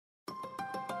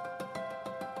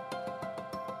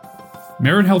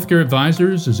Merit Healthcare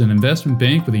Advisors is an investment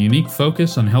bank with a unique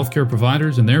focus on healthcare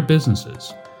providers and their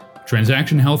businesses.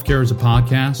 Transaction Healthcare is a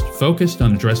podcast focused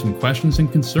on addressing questions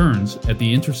and concerns at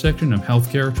the intersection of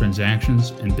healthcare transactions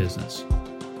and business.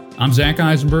 I'm Zach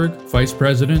Eisenberg, Vice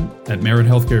President at Merit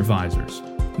Healthcare Advisors.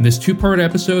 In this two-part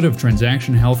episode of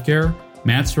Transaction Healthcare,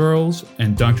 Matt Searles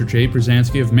and Dr. Jay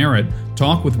Brzezinski of Merit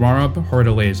talk with Rob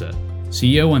Hardaleza,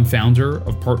 CEO and founder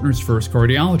of Partners First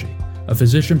Cardiology, a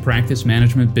physician practice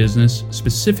management business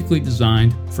specifically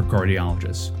designed for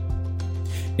cardiologists.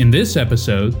 In this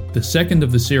episode, the second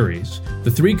of the series,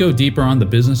 the three go deeper on the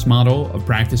business model of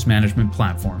practice management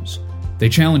platforms. They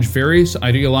challenge various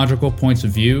ideological points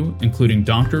of view, including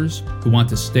doctors who want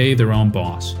to stay their own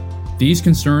boss. These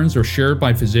concerns are shared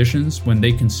by physicians when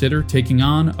they consider taking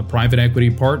on a private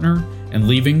equity partner and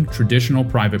leaving traditional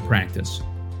private practice.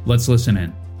 Let's listen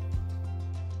in.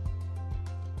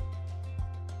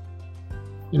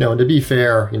 And to be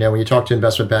fair, when you talk to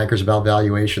investment bankers about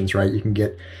valuations, right, you can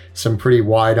get some pretty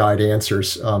wide-eyed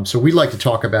answers. So we like to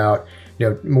talk about,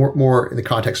 more in the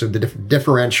context of the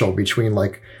differential between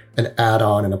like an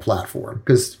add-on and a platform,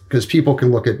 because people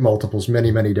can look at multiples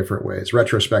many, many different ways,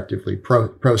 retrospectively,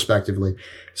 prospectively.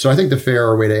 So I think the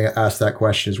fairer way to ask that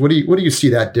question is, what do you see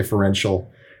that differential?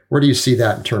 Where do you see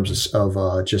that in terms of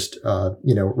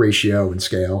ratio and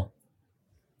scale?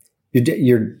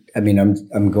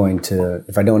 I'm going to,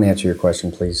 if I don't answer your question,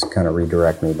 please kind of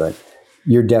redirect me, but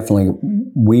you're definitely,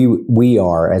 we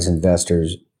are as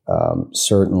investors,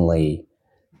 certainly,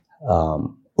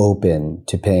 open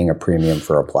to paying a premium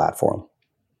for a platform.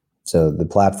 So the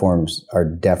platforms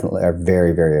are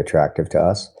very, very attractive to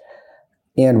us.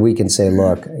 And we can say,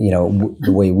 look,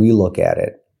 the way we look at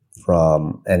it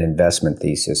from an investment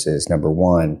thesis is, number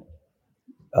one,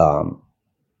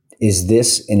 is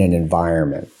this in an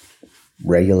environment,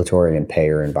 regulatory and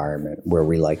payer environment, where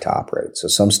we like to operate? So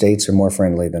some states are more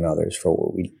friendly than others for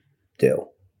what we do.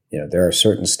 There are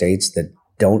certain states that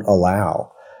don't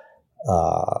allow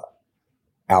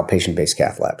outpatient-based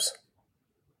cath labs.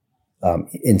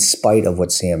 In spite of what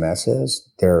CMS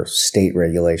is, their state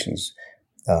regulations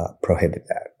prohibit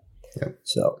that. Yep.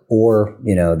 So, or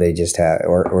they just have,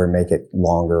 or make it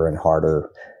longer and harder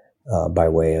by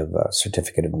way of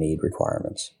certificate of need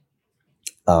requirements.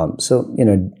 Are we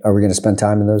going to spend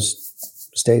time in those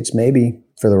states? Maybe,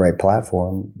 for the right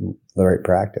platform, the right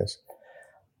practice.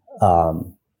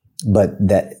 But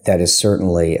that is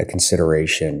certainly a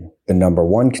consideration, the number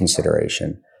one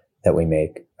consideration that we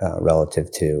make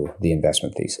relative to the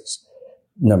investment thesis.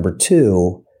 Number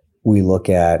two, we look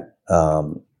at,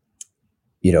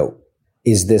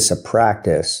 is this a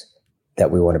practice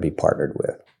that we want to be partnered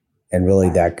with? And really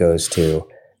that goes to,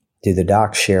 do the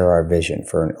docs share our vision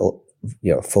for an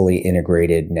fully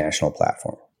integrated national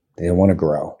platform? They want to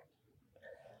grow.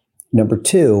 Number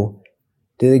two,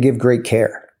 do they give great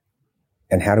care?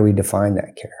 And how do we define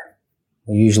that care?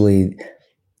 Usually,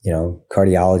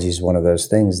 cardiology is one of those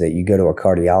things that you go to a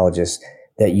cardiologist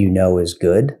that is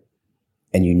good,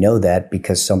 and that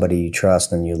because somebody you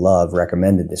trust and you love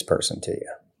recommended this person to you.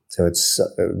 So it's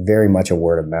very much a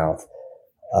word of mouth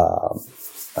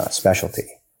specialty.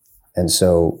 And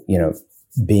so,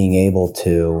 being able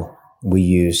to, we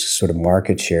use sort of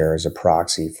market share as a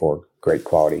proxy for great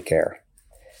quality care.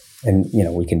 And,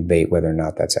 we can debate whether or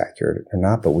not that's accurate or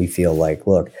not, but we feel like,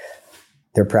 look,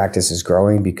 their practice is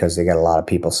growing because they got a lot of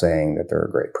people saying that they're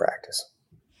a great practice.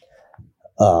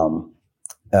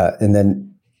 And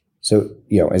then,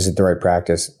 is it the right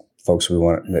practice? Folks we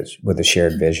want with a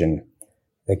shared vision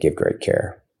that give great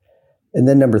care. And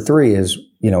then number three is,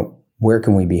 where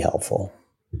can we be helpful?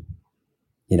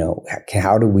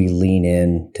 How do we lean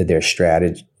in to their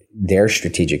strategy, their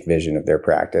strategic vision of their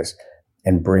practice,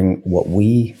 and bring what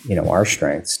we, our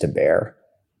strengths to bear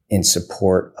in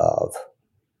support of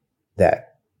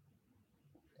that,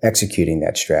 executing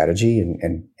that strategy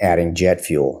and adding jet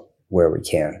fuel where we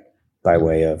can by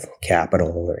way of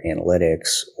capital or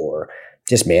analytics or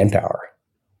just manpower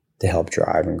to help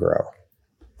drive and grow.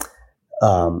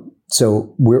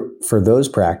 So for those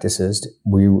practices,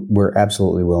 we're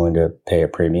absolutely willing to pay a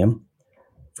premium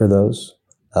for those.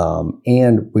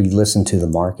 And we listen to the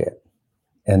market.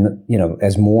 And,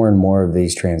 as more and more of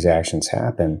these transactions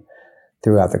happen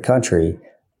throughout the country,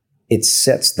 it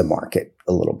sets the market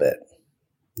a little bit.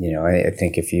 I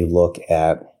think if you look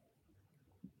at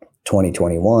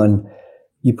 2021,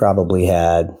 you probably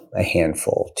had a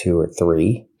handful, 2 or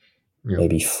 3,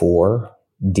 maybe 4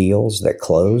 deals that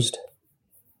closed.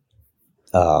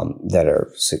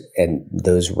 The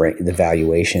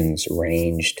valuations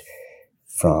ranged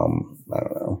from,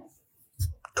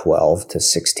 12 to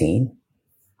 16.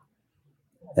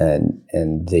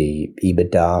 And the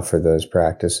EBITDA for those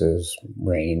practices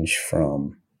range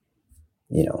from,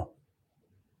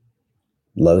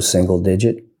 low single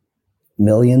digit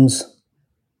millions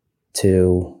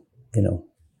to,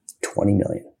 20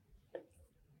 million.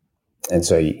 And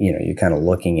so, you're kind of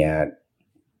looking at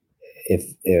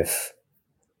if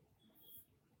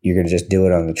you're going to just do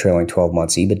it on the trailing 12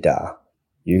 months EBITDA,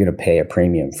 you're going to pay a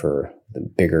premium for the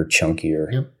bigger,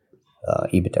 chunkier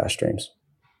EBITDA streams.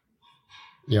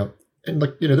 Yep. And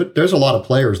there's a lot of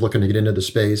players looking to get into the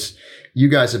space. You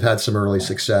guys have had some early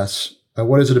success.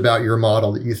 What is it about your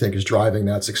model that you think is driving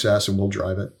that success and will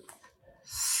drive it?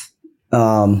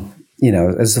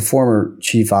 As the former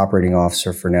chief operating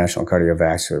officer for National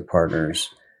Cardiovascular Partners,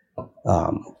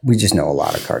 we just know a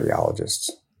lot of cardiologists,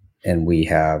 and we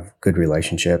have good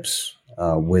relationships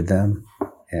with them,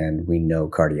 and we know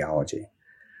cardiology.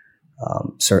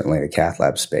 Certainly the cath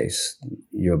lab space,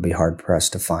 you'll be hard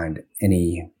pressed to find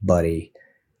anybody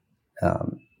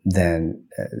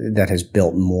that has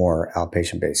built more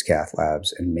outpatient-based cath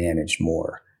labs and managed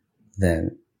more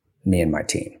than me and my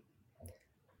team.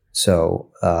 So,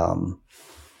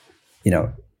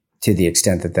 to the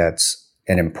extent that that's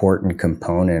an important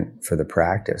component for the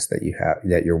practice that you have,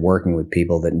 that you're working with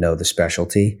people that know the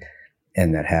specialty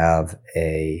and that have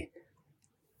a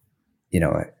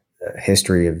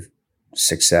history of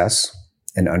success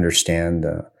and understand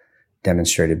the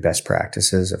demonstrated best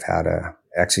practices of how to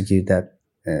execute that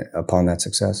upon that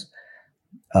success,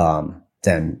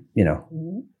 then,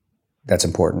 that's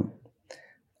important.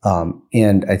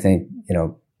 And I think,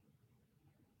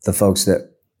 the folks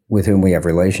with whom we have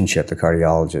relationship, the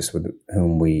cardiologists with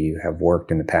whom we have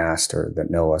worked in the past or that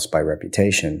know us by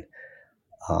reputation,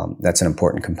 that's an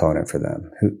important component for them.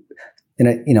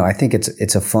 I think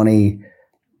it's a funny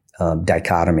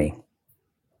dichotomy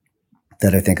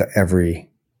that I think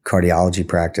every cardiology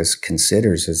practice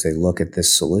considers as they look at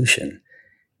this solution.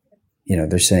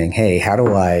 They're saying, hey, how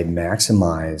do I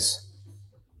maximize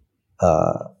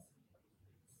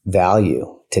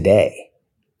value today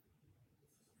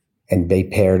and be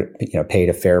paid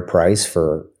a fair price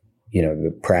for,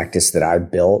 the practice that I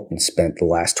built and spent the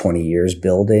last 20 years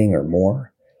building or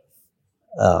more.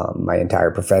 My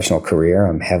entire professional career,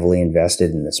 I'm heavily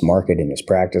invested in this market, in this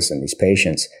practice, and these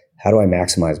patients. How do I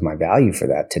maximize my value for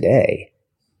that today?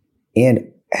 And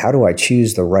how do I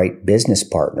choose the right business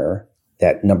partner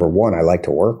that, number one, I like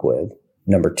to work with,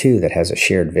 number two, that has a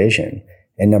shared vision,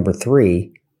 and number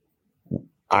three,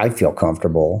 I feel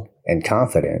comfortable and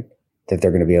confident that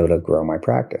they're going to be able to grow my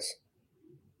practice.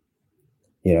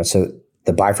 So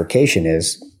the bifurcation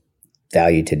is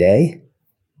value today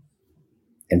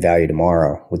and value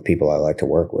tomorrow with people I like to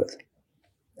work with.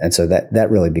 And so that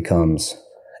really becomes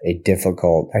a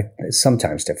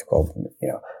sometimes difficult,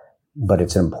 but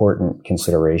it's an important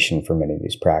consideration for many of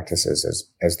these practices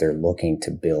as they're looking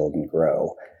to build and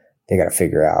grow. They got to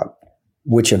figure out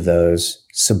which of those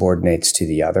subordinates to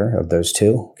the other of those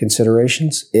two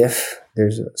considerations, if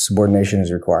there's a subordination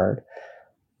is required.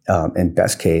 In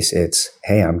best case, it's,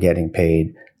 hey, I'm getting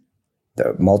paid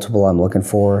the multiple I'm looking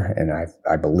for, and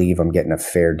I believe I'm getting a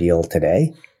fair deal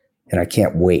today, and I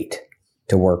can't wait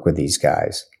to work with these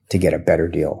guys to get a better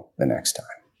deal the next time.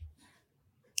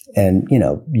 And,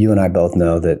 you and I both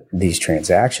know that these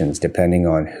transactions, depending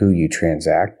on who you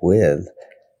transact with,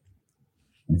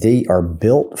 they are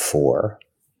built for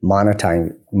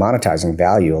monetizing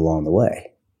value along the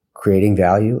way, creating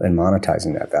value and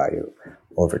monetizing that value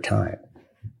over time.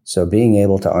 So being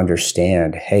able to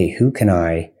understand, hey, who can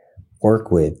I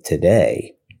work with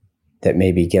today that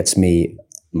maybe gets me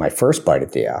my first bite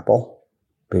at the apple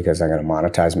because I'm going to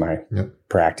monetize my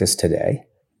practice today,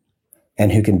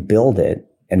 and who can build it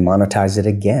and monetize it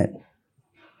again,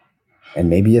 and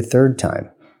maybe a third time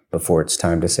before it's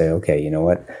time to say, okay, you know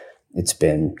what? It's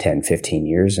been 10, 15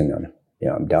 years and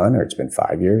I'm done, or it's been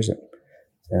 5 years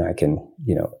and I can,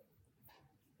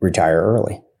 retire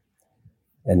early.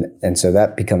 And so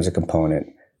that becomes a component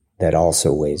that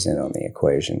also weighs in on the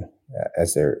equation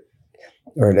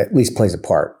or it at least plays a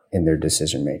part in their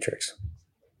decision matrix.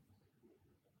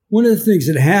 One of the things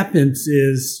that happens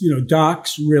is,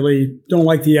 docs really don't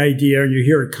like the idea, and you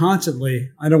hear it constantly.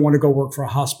 I don't want to go work for a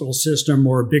hospital system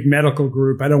or a big medical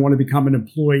group. I don't want to become an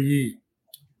employee.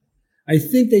 I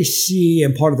think they see,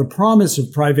 and part of the promise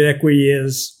of private equity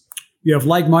is you have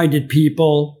like-minded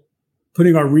people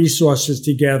putting our resources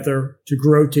together to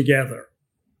grow together.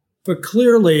 But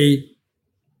clearly,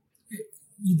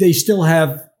 they still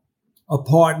have a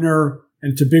partner,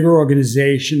 and it's a bigger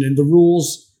organization, and the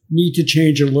rules need to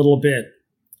change a little bit.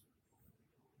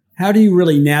 How do you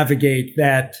really navigate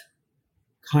that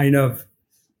kind of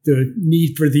the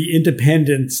need for the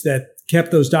independence that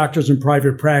kept those doctors in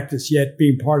private practice, yet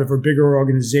being part of a bigger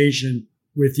organization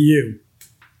with you?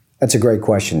 That's a great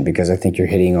question, because I think you're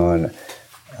hitting on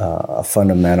a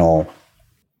fundamental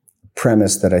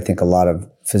premise that I think a lot of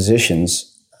physicians,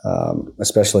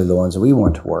 especially the ones that we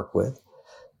want to work with,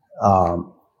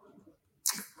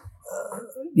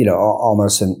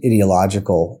 almost an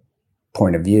ideological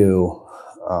point of view,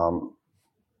 and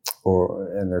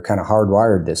they're kind of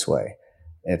hardwired this way.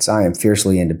 I am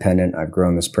fiercely independent. I've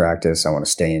grown this practice. I want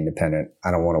to stay independent.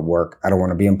 I don't want to work. I don't want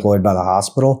to be employed by the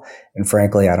hospital. And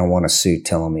frankly, I don't want a suit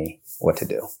telling me what to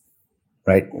do.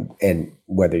 Right. And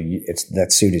whether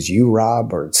that suit is you,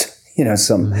 Rob, or it's,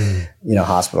 some,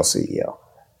 hospital CEO.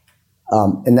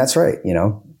 And that's right.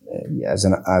 As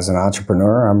an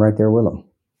entrepreneur, I'm right there with them.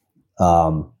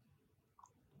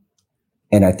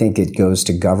 And I think it goes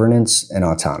to governance and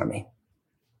autonomy.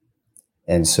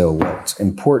 And so what's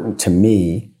important to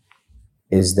me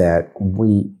is that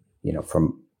we,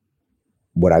 from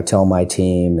what I tell my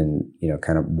team and,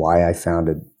 kind of why I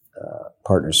founded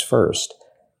Partners First,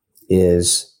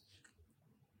 is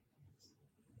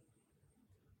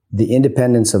the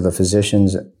independence of the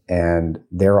physicians and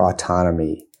their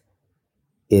autonomy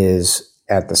is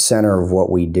at the center of what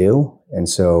we do. And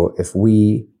so if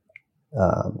we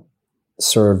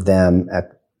serve them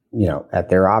at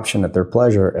their option, at their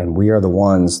pleasure, and we are the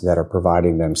ones that are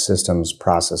providing them systems,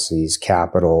 processes,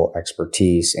 capital,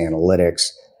 expertise, analytics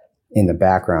in the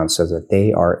background so that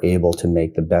they are able to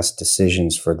make the best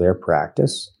decisions for their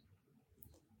practice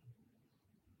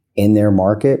in their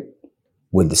market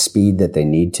with the speed that they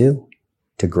need to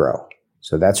grow.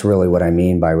 So that's really what I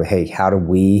mean by, hey, how do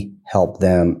we help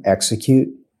them execute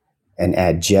and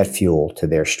add jet fuel to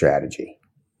their strategy?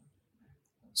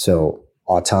 So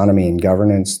autonomy and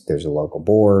governance, there's a local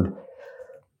board.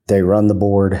 They run the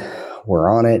board. We're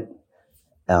on it.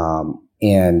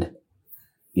 And,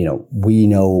 we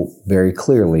know very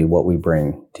clearly what we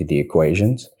bring to the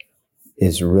equations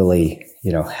is really,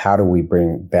 how do we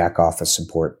bring back office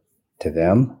support to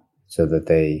them so that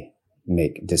they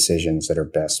make decisions that are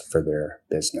best for their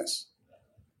business.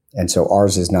 And so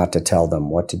ours is not to tell them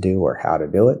what to do or how to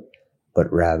do it,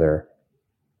 but rather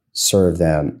serve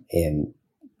them in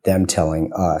them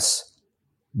telling us,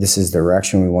 this is the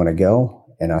direction we want to go,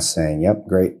 and us saying, yep,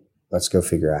 great, let's go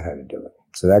figure out how to do it.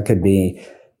 So that could be,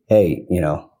 hey,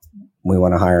 we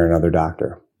want to hire another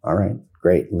doctor. All right,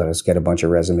 great. Let us get a bunch of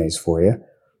resumes for you.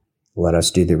 Let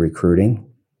us do the recruiting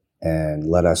and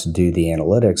let us do the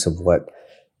analytics of what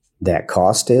that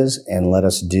cost is. And let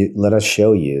us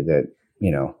show you that,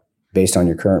 based on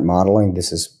your current modeling,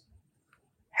 this is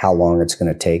how long it's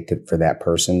going to take for that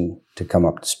person to come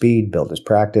up to speed, build his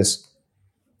practice,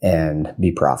 and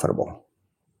be profitable.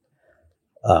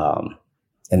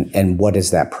 And what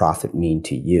does that profit mean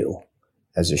to you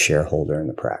as a shareholder in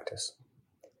the practice?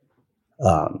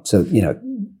 So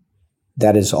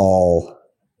that is all,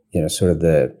 sort of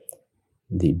the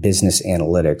business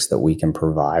analytics that we can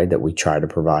provide, that we try to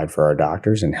provide for our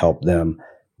doctors and help them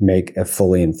make a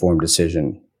fully informed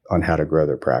decision on how to grow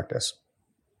their practice.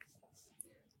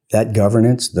 That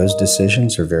governance, those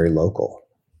decisions are very local.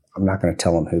 I'm not going to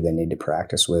tell them who they need to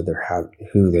practice with or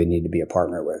who they need to be a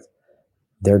partner with.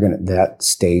 That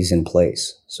stays in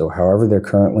place. So however they're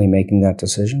currently making that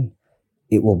decision,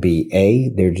 it will be A,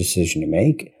 their decision to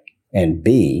make, and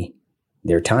B,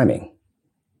 their timing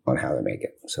on how they make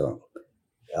it. So,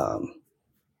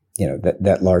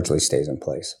 that largely stays in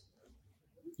place.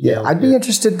 Yeah, I'd be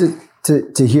interested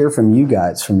to hear from you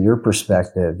guys, from your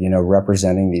perspective,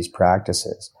 representing these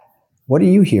practices. What are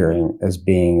you hearing as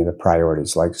being the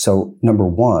priorities? So number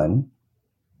one,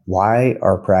 why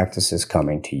are practices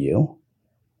coming to you?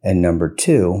 And number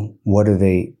two, what are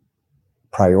they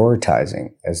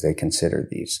prioritizing as they consider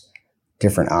these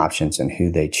different options and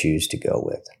who they choose to go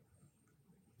with?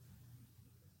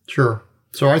 Sure.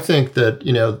 So I think that,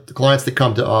 the clients that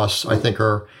come to us, I think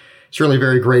are certainly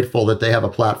very grateful that they have a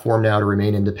platform now to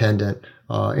remain independent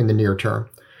in the near term.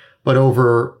 But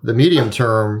over the medium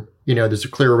term, there's a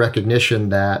clear recognition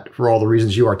that for all the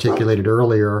reasons you articulated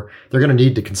earlier, they're going to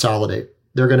need to consolidate.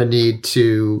 They're going to need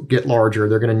to get larger.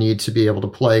 They're going to need to be able to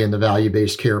play in the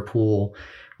value-based care pool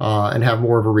and have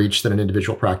more of a reach than an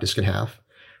individual practice can have.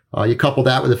 You couple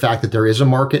that with the fact that there is a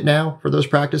market now for those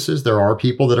practices. There are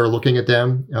people that are looking at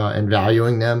them and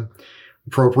valuing them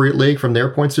appropriately from their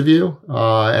points of view.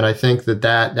 And I think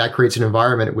that creates an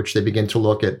environment at which they begin to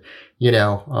look at, we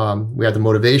have the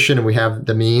motivation and we have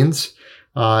the means.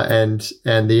 And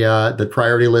the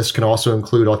priority list can also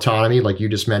include autonomy, like you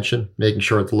just mentioned, making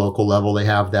sure at the local level they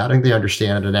have that. I think they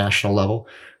understand at a national level,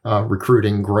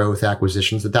 recruiting, growth,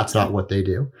 acquisitions, that's not what they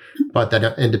do. But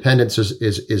that independence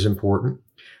is important.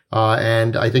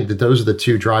 And I think that those are the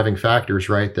two driving factors,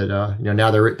 right? That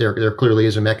now there clearly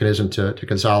is a mechanism to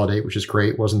consolidate, which is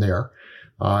great. Wasn't there,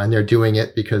 and they're doing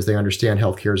it because they understand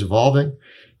healthcare is evolving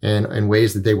in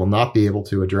ways that they will not be able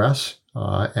to address,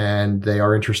 and they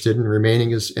are interested in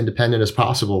remaining as independent as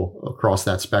possible across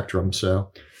that spectrum. So,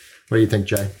 what do you think,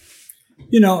 Jay?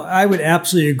 I would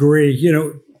absolutely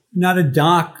agree. Not a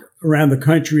doc around the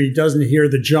country doesn't hear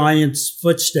the giants'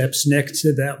 footsteps next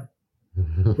to them.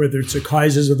 Whether it's the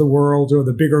Kaisers of the world or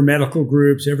the bigger medical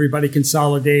groups, everybody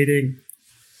consolidating.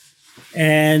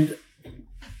 And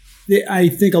I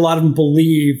think a lot of them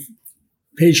believe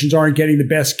patients aren't getting the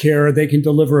best care. They can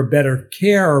deliver a better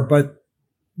care, but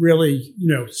really,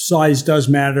 size does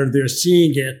matter. They're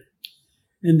seeing it.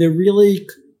 And they're really,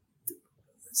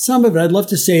 some of it, I'd love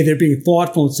to say they're being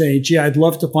thoughtful and saying, gee, I'd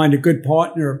love to find a good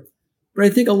partner. But I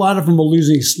think a lot of them are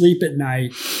losing sleep at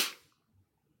night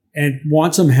and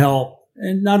want some help.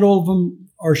 And not all of them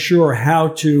are sure how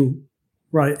to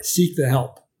seek the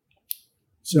help.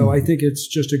 So I think it's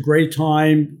just a great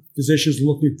time. Physicians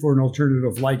looking for an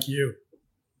alternative like you.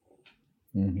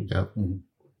 Mm-hmm. Yeah. Mm-hmm.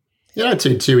 Yeah, I'd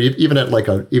say too, even at like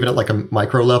a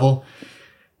micro level,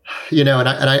 and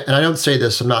I don't say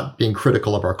this, I'm not being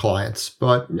critical of our clients,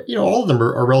 but all of them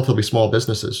are relatively small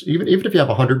businesses. Even if you have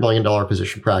 $100 million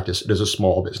physician practice, it is a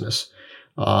small business.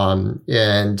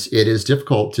 And it is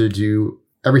difficult to do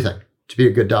everything, to be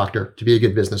a good doctor, to be a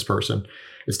good business person.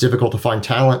 It's difficult to find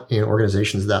talent in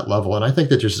organizations at that level. And I think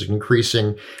that just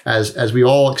increasing as we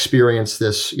all experience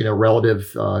this,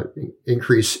 relative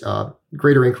increase,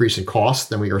 greater increase in cost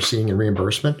than we are seeing in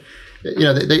reimbursement.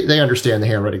 They understand the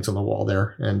handwriting's on the wall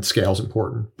there, and scale is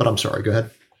important. But I'm sorry, go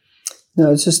ahead.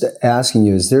 No, it's just asking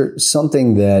you, is there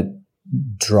something that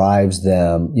drives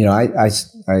them? I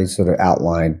sort of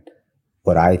outlined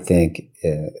what I think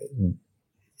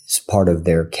is part of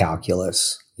their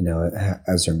calculus,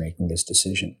 as they're making this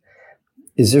decision.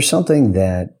 Is there something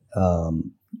that,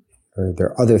 or there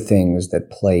are other things that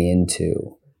play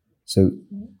into? So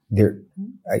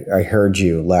I heard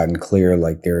you loud and clear,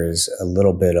 like there is a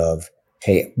little bit of,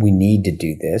 hey, we need to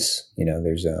do this.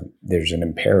 There's an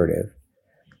imperative.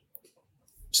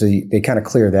 So they kind of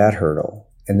clear that hurdle.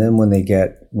 And then when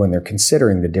they're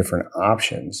considering the different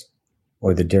options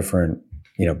or the different,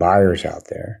 buyers out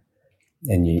there,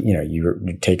 and you're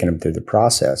taking them through the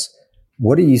process,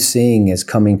 what are you seeing as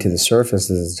coming to the surface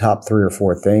as the top 3 or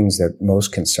 4 things that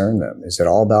most concern them? Is it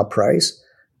all about price,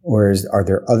 or are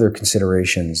there other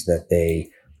considerations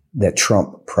that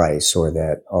trump price or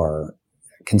that are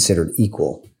considered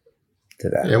equal to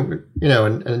that?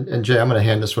 And Jay, I'm going to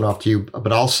hand this one off to you,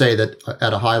 but I'll say that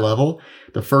at a high level,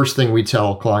 the first thing we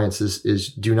tell clients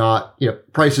is do not,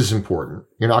 price is important.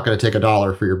 You're not going to take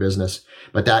 $1 for your business,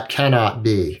 but that cannot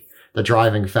be the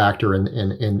driving factor in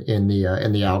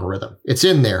the algorithm. It's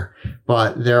in there,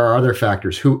 but there are other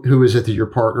factors. Who is it that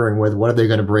you're partnering with? What are they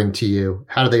going to bring to you?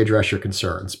 How do they address your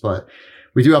concerns? But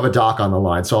we do have a doc on the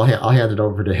line, so I'll hand it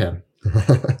over to him.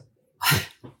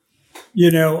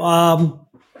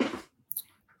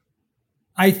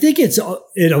 I think it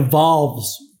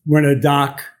evolves when a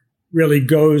doc really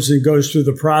goes through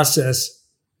the process,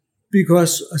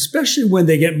 because especially when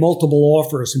they get multiple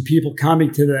offers and people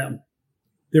coming to them,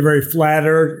 they're very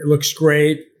flattered. It looks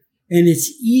great. And it's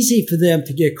easy for them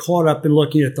to get caught up in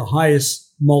looking at the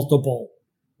highest multiple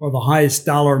or the highest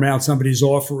dollar amount somebody's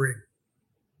offering.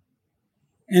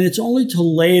 And it's only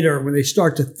till later when they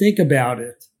start to think about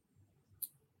it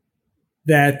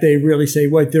that they really say,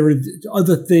 wait, there are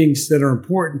other things that are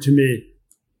important to me.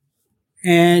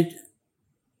 And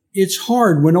it's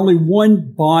hard when only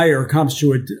one buyer comes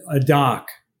to a doc.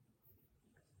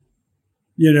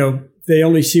 They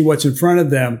only see what's in front of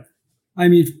them. I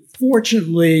mean,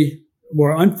 fortunately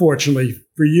or unfortunately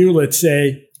for you, let's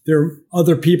say, there are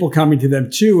other people coming to them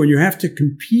too, and you have to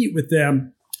compete with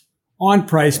them on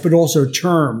price, but also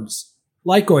terms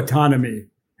like autonomy,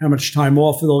 how much time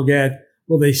off they'll get.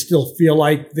 Will they still feel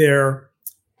like they're,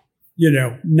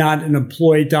 not an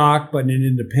employed doc, but an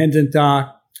independent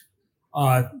doc?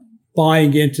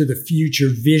 Buying into the future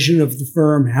vision of the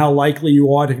firm, how likely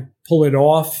you are to pull it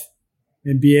off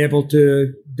and be able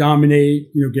to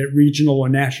dominate, get regional or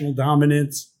national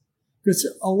dominance. Because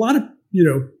a lot of,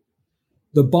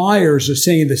 the buyers are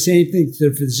saying the same thing to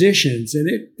the physicians, and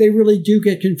they really do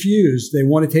get confused. They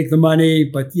want to take the money,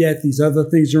 but yet these other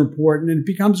things are important, and it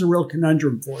becomes a real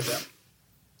conundrum for them.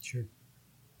 Sure.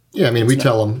 Yeah, I mean, we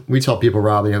tell people,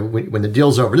 Rob, when the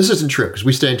deal's over, this isn't true because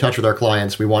we stay in touch with our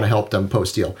clients. We want to help them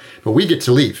post-deal, but we get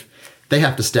to leave. They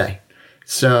have to stay.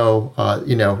 So,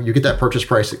 you get that purchase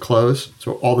price at close.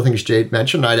 So all the things Jade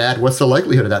mentioned, I'd add, what's the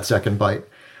likelihood of that second bite?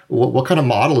 what kind of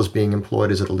model is being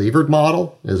employed? Is it a levered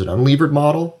model? Is it an unlevered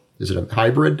model? Is it a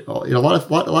hybrid? A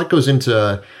lot goes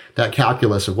into that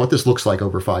calculus of what this looks like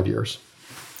over 5 years.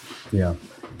 Yeah.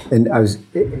 And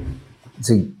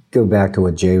to go back to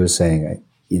what Jay was saying,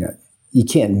 you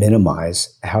can't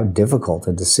minimize how difficult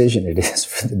a decision it is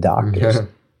for the doctors.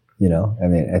 Yeah.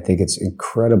 I think it's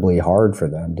incredibly hard for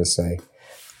them to say,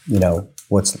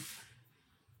 what's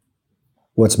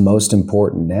most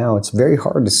important now. It's very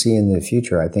hard to see in the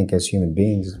future. I think as human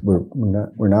beings,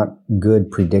 we're not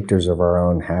good predictors of our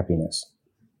own happiness.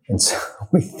 And so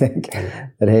we think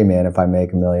that, hey man, if I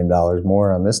make $1 million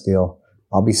more on this deal,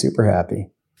 I'll be super happy.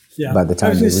 Yeah. By the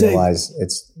time they realize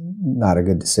it's not a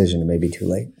good decision, it may be too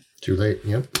late. Too late,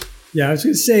 yep. Yeah, I was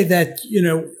going to say that,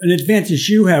 an advantage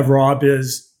you have, Rob,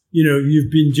 is,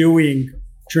 you've been doing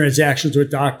transactions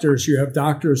with doctors. You have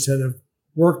doctors that have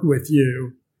worked with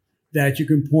you that you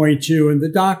can point to. And the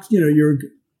doc, you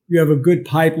have a good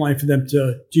pipeline for them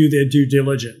to do their due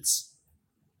diligence.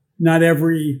 Not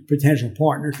every potential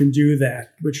partner can do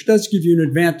that, which does give you an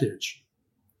advantage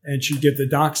and should give the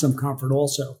doc some comfort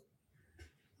also.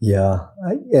 Yeah.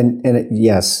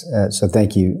 Yes. So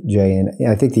thank you, Jay. And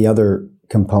I think the other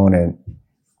component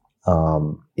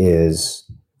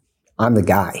is I'm the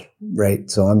guy, right?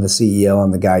 So I'm the CEO.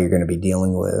 I'm the guy you're going to be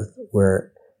dealing with,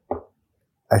 where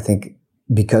I think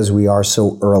because we are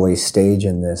so early stage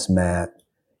in this, Matt,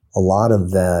 a lot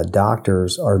of the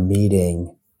doctors are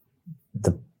meeting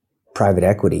the private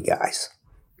equity guys,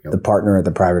 the partner at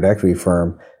the private equity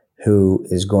firm who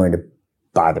is going to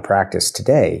buy the practice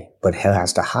today, but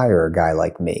has to hire a guy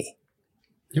like me,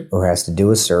 who has to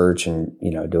do a search and,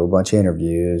 do a bunch of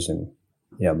interviews. And,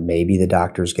 maybe the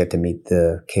doctors get to meet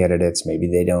the candidates. Maybe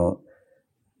they don't.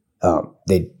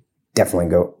 They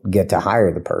definitely get to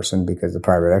hire the person because the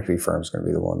private equity firm is going to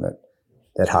be the one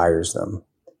that hires them.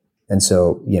 And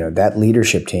so, that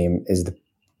leadership team is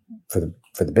for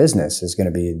the business is going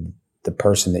to be the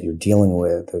person that you're dealing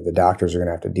with, or the doctors are going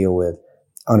to have to deal with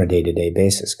on a day-to-day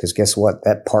basis. Because guess what?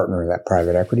 That partner, that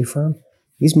private equity firm,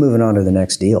 he's moving on to the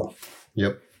next deal.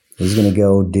 Yep. He's going to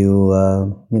go do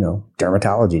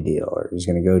dermatology deal, or he's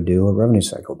going to go do a revenue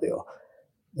cycle deal.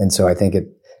 And so I think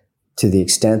to the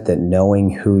extent that knowing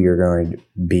who you're going to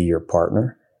be your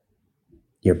partner,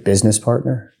 your business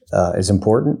partner, is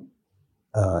important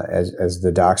as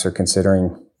the docs are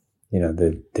considering,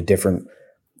 the different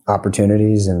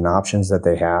opportunities and options that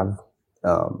they have.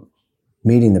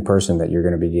 Meeting the person that you're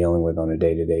going to be dealing with on a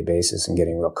day-to-day basis and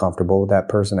getting real comfortable with that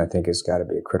person, I think has got to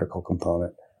be a critical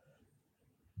component.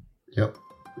 Yep.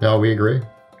 No, we agree.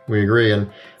 And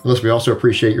listen, we also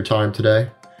appreciate your time today.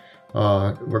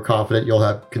 We're confident you'll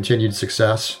have continued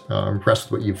success. I'm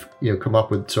impressed with what you've come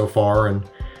up with so far, and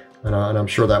I'm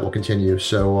sure that will continue.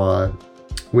 So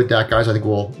with that, guys, I think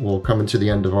we'll come into the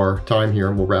end of our time here,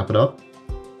 and we'll wrap it up.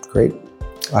 Great.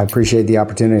 I appreciate the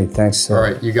opportunity. Thanks. All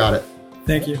right. You got it.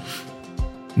 Thank you.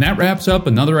 And that wraps up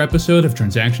another episode of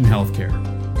Transaction Healthcare.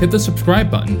 Hit the subscribe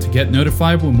button to get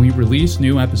notified when we release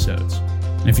new episodes.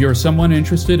 And if you are someone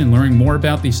interested in learning more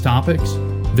about these topics,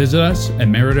 visit us at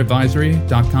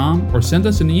meritadvisory.com or send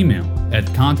us an email at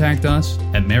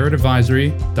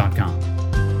contactus@meritadvisory.com.